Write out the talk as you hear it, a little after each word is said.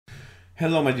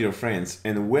Hello my dear friends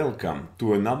and welcome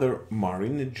to another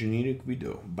marine engineering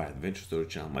video by AdventureStory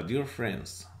Channel. My dear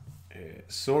friends,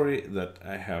 sorry that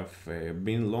I have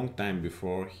been a long time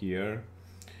before here,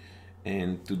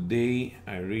 and today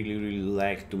I really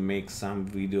like to make some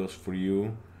videos for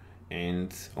you,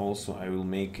 and also I will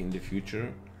make in the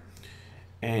future.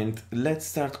 And let's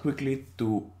start quickly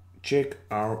to check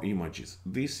our images.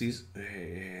 This is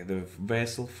the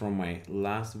vessel from my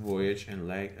last voyage,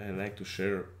 and I like to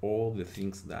share all the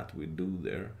things that we do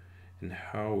there and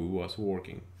how it was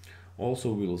working.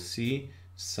 Also, we'll see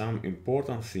some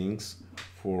important things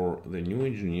for the new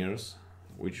engineers,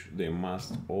 which they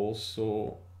must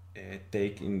also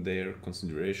take in their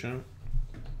consideration.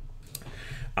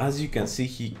 As you can see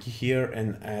here,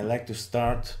 and I like to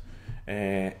start,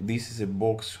 this is a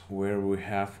box where we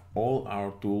have all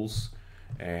our tools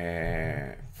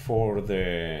for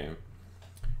the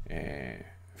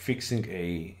fixing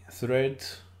a thread,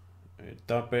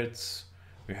 tappets.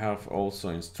 We have also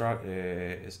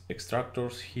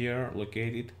extractors here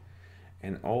located,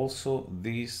 and also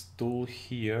this tool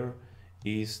here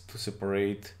is to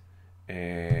separate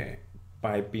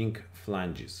piping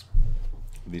flanges,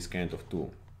 this kind of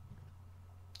tool.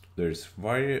 There's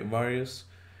various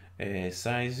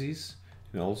sizes,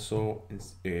 and also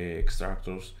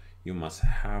extractors you must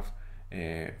have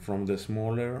from the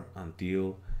smaller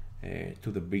until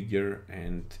to the bigger,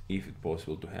 and if it's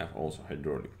possible to have also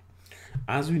hydraulic.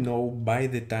 As we know, by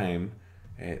the time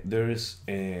there is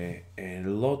a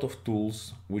lot of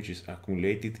tools which is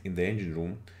accumulated in the engine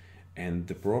room, and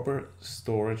the proper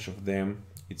storage of them,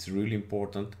 it's really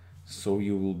important, so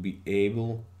you will be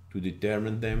able to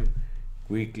determine them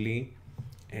quickly,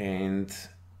 and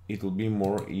it will be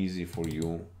more easy for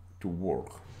you to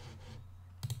work.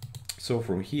 So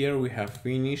from here we have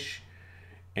finished,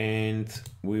 and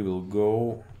we will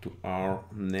go to our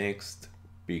next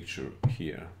picture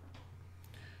here.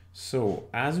 So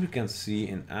as we can see,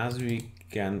 and as we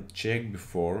can check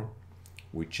before,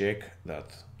 we check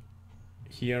that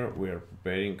here we are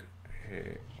preparing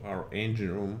our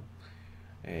engine room.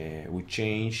 We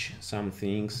change some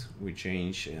things, we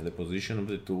change the position of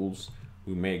the tools,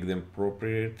 we make them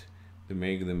appropriate, to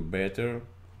make them better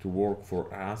to work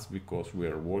for us because we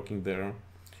are working there.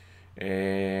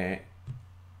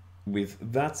 With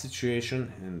that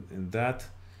situation and that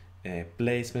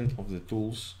placement of the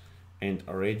tools and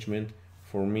arrangement,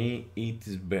 for me it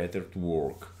is better to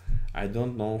work. I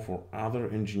don't know for other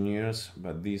engineers,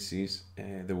 but this is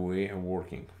the way I'm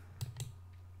working.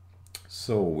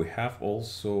 So we have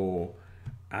also,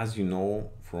 as you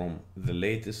know from the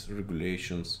latest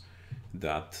regulations,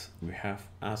 that we have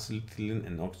acetylene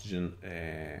and oxygen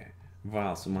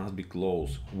valves must be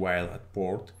closed while at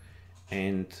port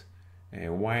and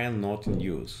while not in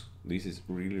use. This is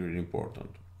really important.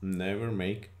 Never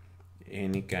make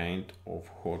any kind of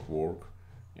hot work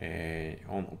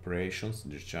on operations,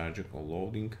 discharging or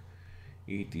loading.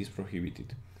 It is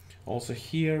prohibited. Also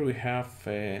here we have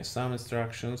some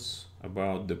instructions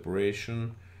about the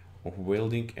operation of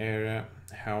welding area,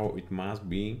 how it must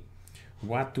be,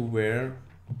 what to wear,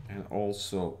 and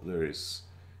also there is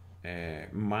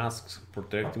masks,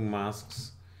 protecting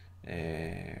masks,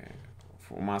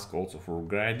 for mask also for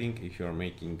grinding. If you are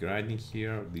making grinding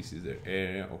here, this is the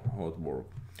area of hot work.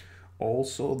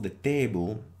 Also the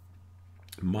table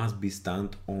must be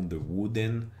stand on the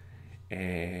wooden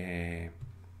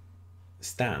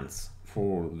stands,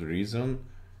 for the reason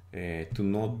to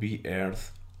not be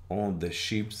earth on the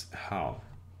ship's hull.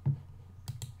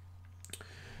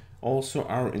 Also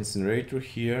our incinerator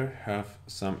here have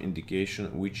some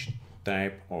indication which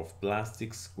type of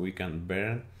plastics we can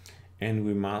burn, and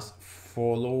we must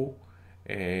follow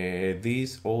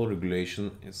this all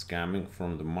regulation is coming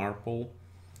from the MARPOL.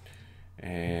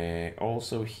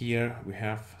 Also here we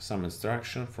have some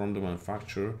instruction from the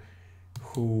manufacturer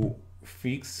who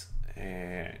fix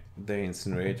the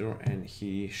incinerator, and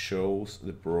he shows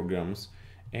the programs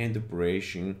and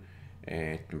operation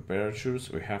temperatures.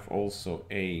 We have also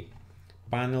a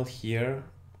panel here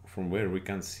from where we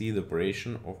can see the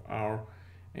operation of our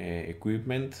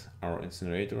equipment, our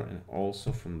incinerator, and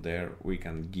also from there we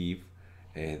can give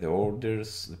the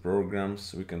orders, the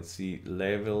programs. We can see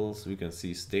levels, we can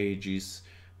see stages,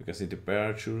 we can see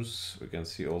temperatures, we can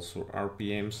see also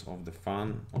RPMs of the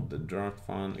fan, of the draft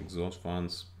fan, exhaust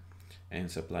fans, and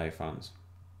supply fans.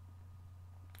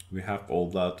 We have all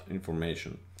that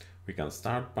information. We can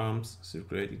start pumps,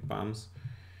 circulating pumps,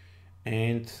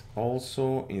 and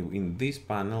also in this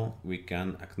panel we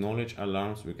can acknowledge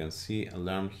alarms. We can see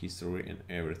alarm history and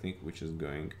everything which is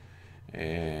going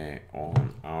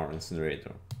on our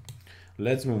incinerator.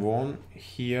 Let's move on.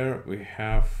 Here we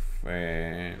have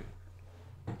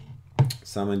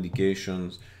some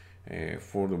indications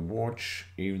for the watch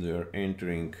if they're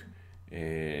entering,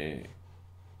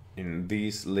 and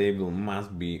this label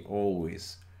must be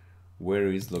always where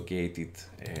is located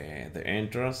the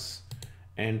entrance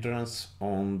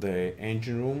on the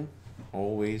engine room.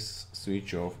 Always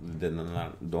switch off the dead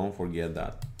alarm, don't forget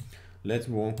that. Let's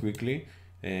move on quickly,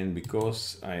 and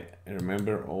because I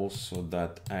remember also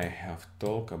that I have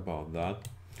talked about that,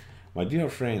 my dear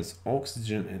friends,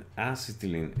 oxygen and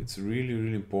acetylene, it's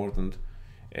really important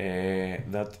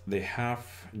that they have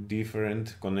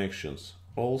different connections.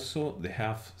 Also, they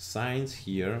have signs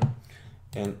here,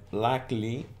 and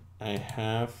luckily I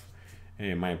have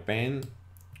my pen.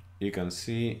 You can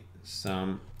see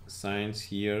some signs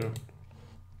here,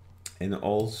 and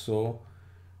also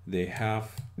they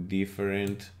have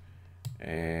different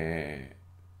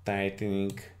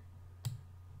tightening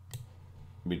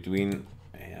between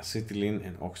acetylene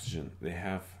and oxygen. They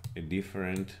have a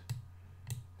different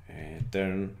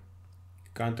turn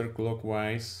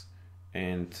counterclockwise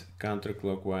and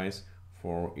counterclockwise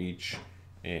for each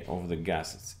of the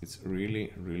gases. It's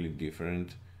really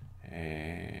different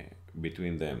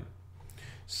between them.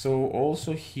 So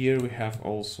also here we have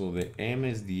also the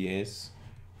MSDS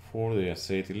for the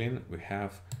acetylene. We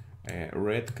have a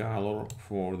red color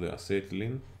for the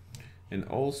acetylene, and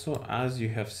also, as you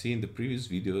have seen the previous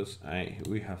videos,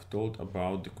 we have told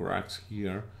about the cracks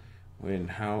here and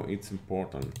how it's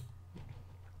important.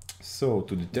 So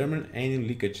to determine any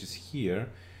leakages here,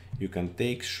 you can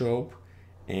take soap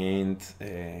and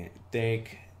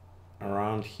take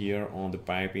around here on the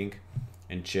piping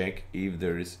and check if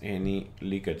there is any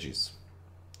leakages.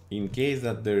 In case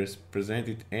that there is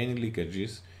presented any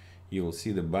leakages, you will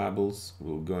see the bubbles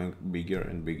will going bigger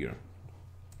and bigger.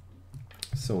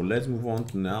 So let's move on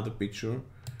to another picture.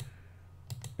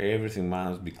 Everything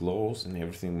must be closed and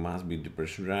everything must be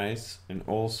depressurized, and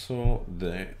also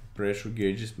the pressure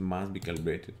gauges must be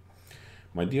calibrated.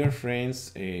 My dear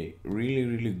friends, a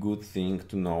really good thing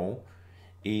to know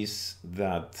is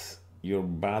that your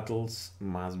bottles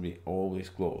must be always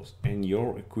closed, and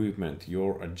your equipment,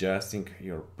 your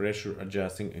pressure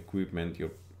adjusting equipment,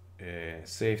 your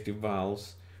safety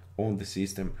valves on the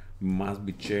system must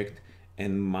be checked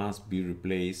and must be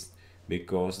replaced,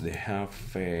 because they have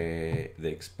the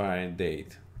expiry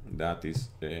date. That is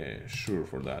sure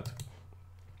for that.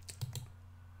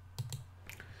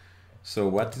 So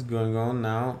what is going on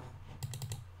now?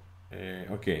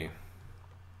 Okay,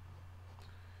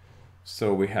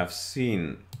 so we have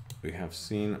seen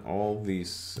all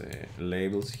these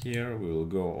labels here. We will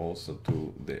go also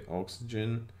to the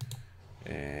oxygen,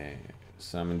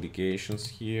 some indications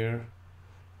here,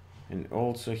 and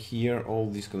also here all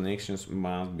these connections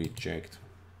must be checked.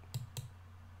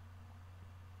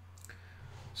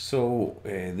 So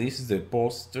this is the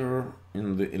poster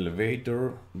in the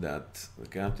elevator that the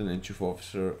captain and chief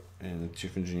officer and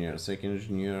chief engineer, second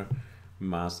engineer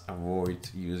must avoid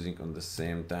using on the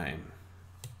same time.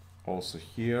 Also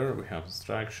here we have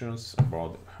instructions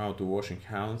about how to wash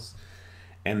hands.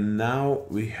 And now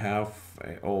we have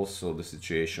also the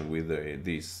situation with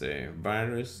this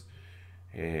virus.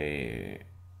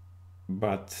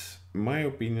 But my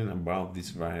opinion about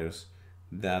this virus,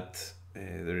 that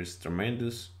there is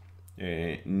tremendous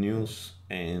news,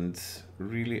 and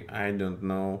really I don't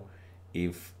know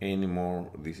if anymore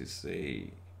this is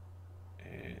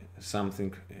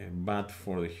something bad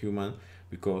for the human,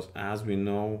 because as we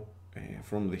know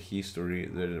from the history,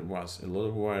 there was a lot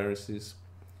of viruses.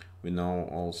 We know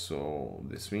also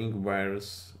the swing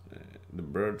virus, the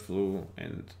bird flu,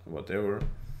 and whatever.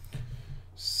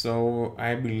 So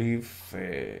I believe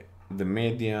the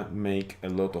media make a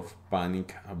lot of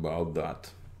panic about that.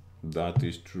 That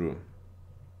is true.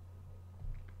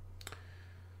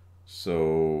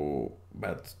 So,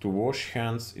 but to wash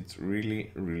hands, it's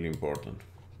really important.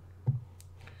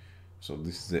 So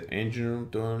this is the engine room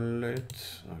toilet.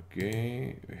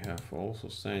 Okay, we have also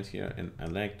signs here, and I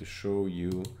like to show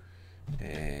you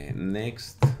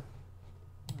next.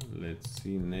 Let's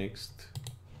see next.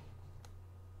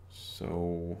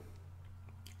 So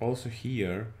also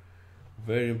here,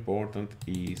 very important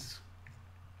is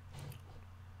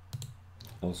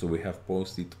also we have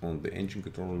posted on the engine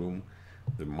control room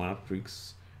the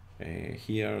matrix.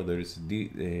 Here there is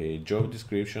the job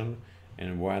description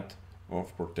and what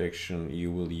of protection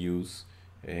you will use.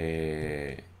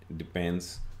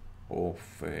 Depends of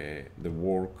the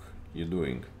work you're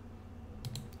doing.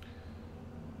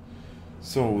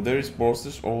 So there is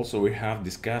posters. Also we have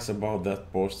discussed about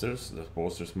that posters. The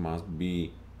posters must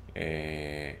be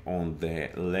on the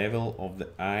level of the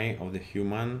eye of the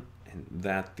human, and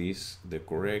that is the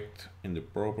correct and the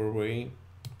proper way.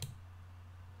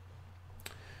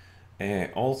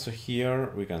 Also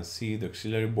here we can see the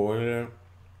auxiliary boiler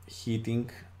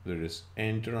heating. There is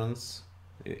entrance,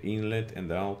 inlet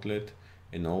and outlet,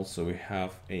 and also we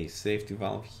have a safety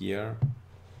valve here.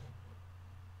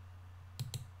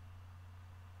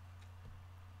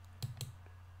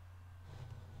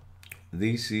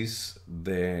 This is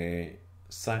the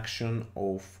suction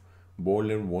of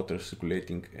boiler water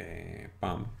circulating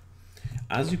pump.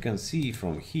 As you can see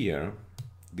from here,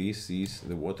 this is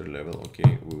the water level.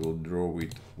 Okay, we will draw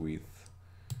it with,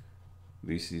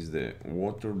 this is the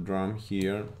water drum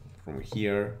here. From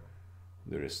here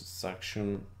there is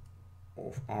suction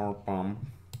of our pump,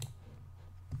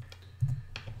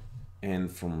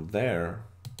 and from there,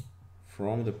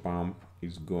 from the pump,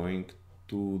 is going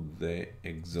to the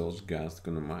exhaust gas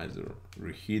economizer,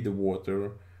 reheat the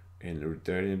water and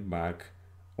return it back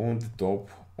on the top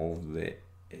of the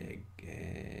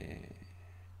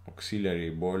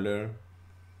auxiliary boiler.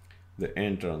 The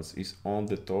entrance is on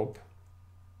the top,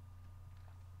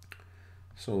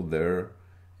 so there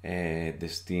the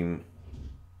steam,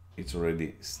 it's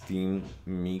already steam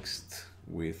mixed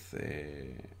with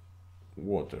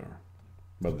water,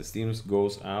 but the steam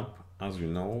goes up, as you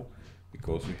know,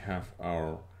 because we have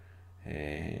our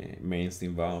main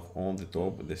steam valve on the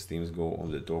top. The steams go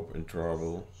on the top and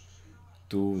travel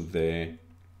to the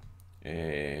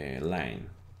line.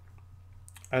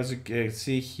 As you can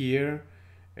see here,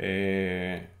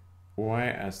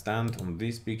 why I stand on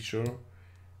this picture,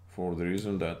 for the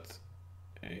reason that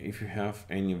if you have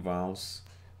any valves,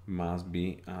 must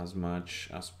be as much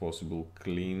as possible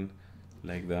clean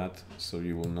like that, so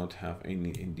you will not have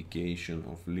any indication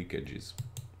of leakages.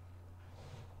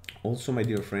 Also, my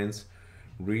dear friends,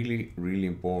 really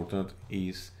important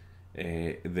is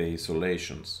the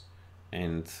isolations,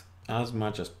 and as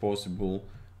much as possible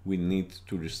we need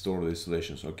to restore the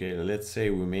isolations. Okay, let's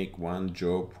say we make one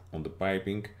job on the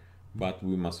piping, but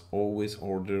we must always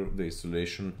order the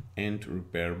installation and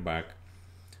repair back,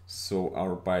 so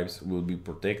our pipes will be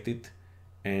protected,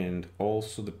 and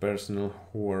also the personnel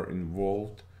who are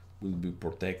involved will be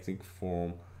protected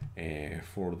from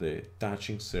for the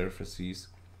touching surfaces,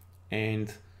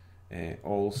 and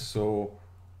also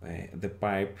the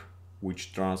pipe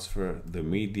which transfer the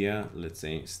media, let's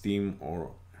say steam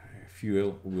or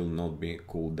fuel, will not be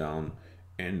cooled down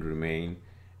and remain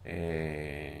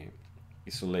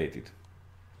isolated.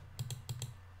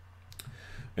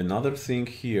 Another thing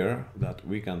here that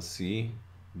we can see,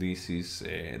 this is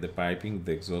the piping,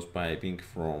 the exhaust piping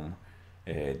from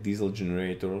diesel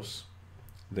generators.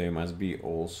 They must be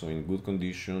also in good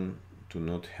condition to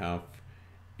not have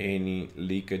any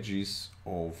leakages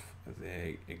of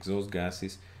the exhaust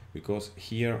gases, because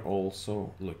here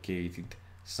also located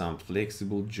some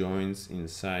flexible joints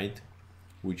inside,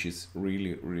 which is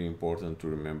really important to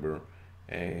remember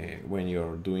when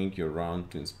you're doing your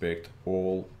round to inspect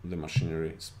all the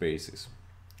machinery spaces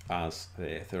as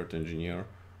a third engineer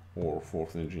or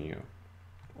fourth engineer.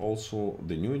 Also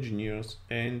the new engineers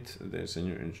and the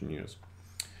senior engineers.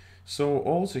 So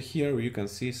also here you can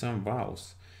see some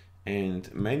valves,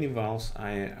 and many valves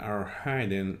are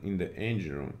hidden in the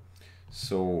engine room.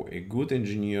 So a good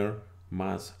engineer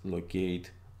must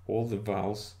locate all the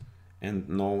valves and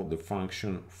know the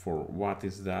function for what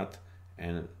is that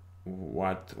and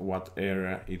what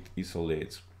area it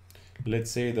isolates.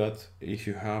 Let's say that if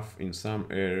you have in some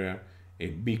area a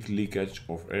big leakage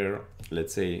of air,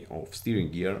 let's say of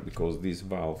steering gear, because this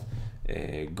valve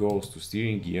goes to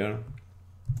steering gear,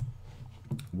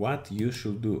 what you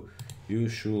should do, you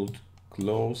should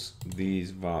close this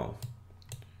valve,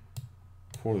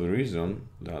 for the reason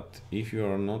that if you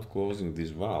are not closing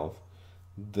this valve,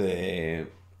 the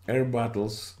air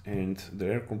bottles and the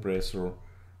air compressor,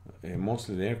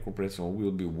 mostly the air compressor,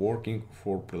 will be working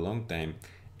for a prolonged time,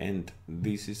 and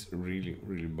this is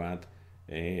really bad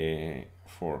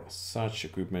for such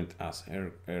equipment as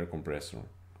air compressor.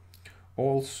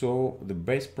 Also, the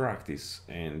best practice,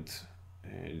 and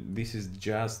this is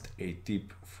just a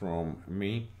tip from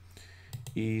me,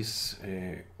 is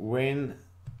when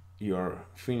you're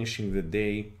finishing the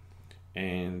day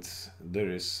and there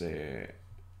is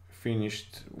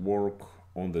finished work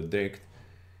on the deck,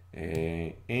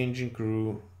 engine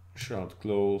crew should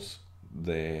close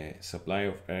the supply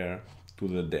of air to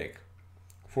the deck,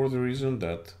 for the reason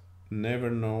that never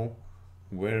know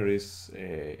where is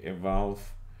a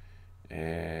valve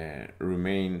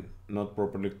remain not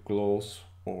properly closed,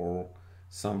 or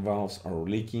some valves are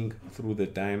leaking through the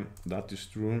time. That is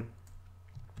true.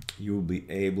 You'll be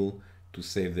able to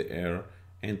save the air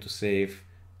and to save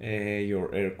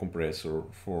your air compressor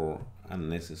for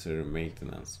unnecessary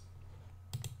maintenance.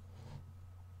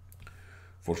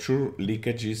 For sure,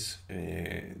 leakages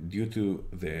due to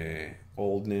the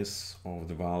oldness of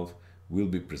the valve will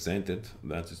be presented,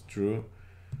 that is true,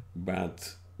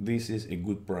 but this is a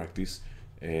good practice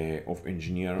of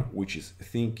engineer, which is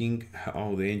thinking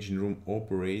how the engine room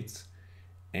operates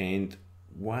and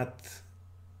what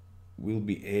will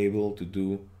be able to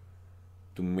do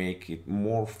to make it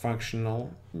more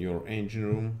functional, your engine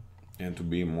room, and to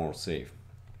be more safe.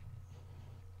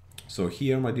 So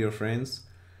here, my dear friends,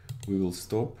 we will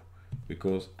stop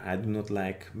because I do not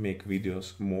like make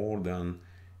videos more than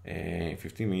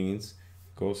 15 minutes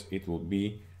because it will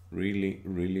be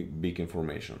really big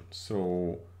information.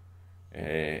 So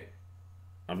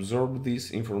absorb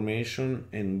this information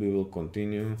and we will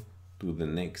continue to the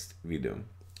next video.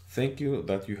 Thank you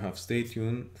that you have stayed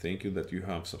tuned. Thank you that you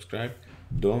have subscribed.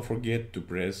 Don't forget to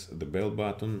press the bell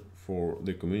button for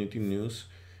the community news,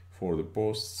 for the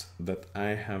posts that I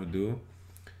have do.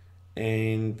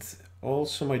 And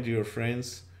also, my dear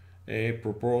friends,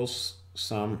 propose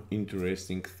some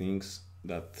interesting things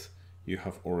that you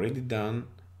have already done,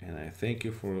 and I thank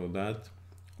you for that.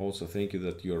 Also, thank you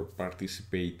that you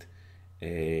participate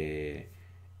in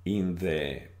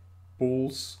the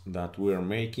polls that we are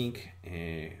making,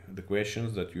 the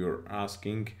questions that you're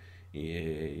asking,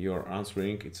 you're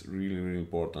answering. It's really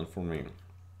important for me.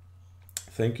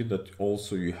 Thank you that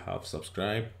also you have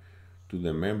subscribed to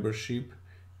the membership,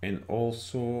 and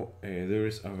also there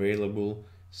is available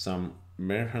some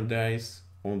merchandise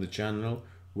on the channel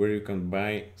where you can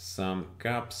buy some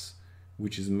caps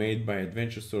which is made by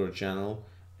AdventureStory Channel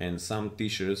and some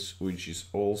t-shirts which is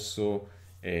also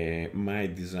my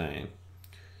design.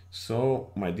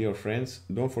 So my dear friends,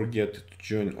 don't forget to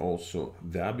join also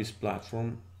the Abyss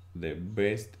platform, the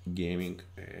best gaming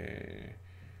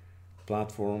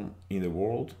platform in the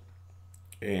world.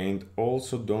 And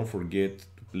also don't forget to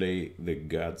play the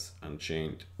Gods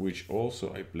Unchained, which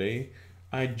also I play.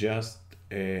 I just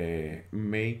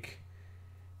make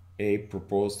a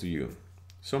propose to you.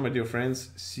 So my dear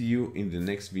friends, see you in the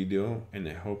next video and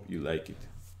I hope you like it.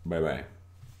 Bye bye.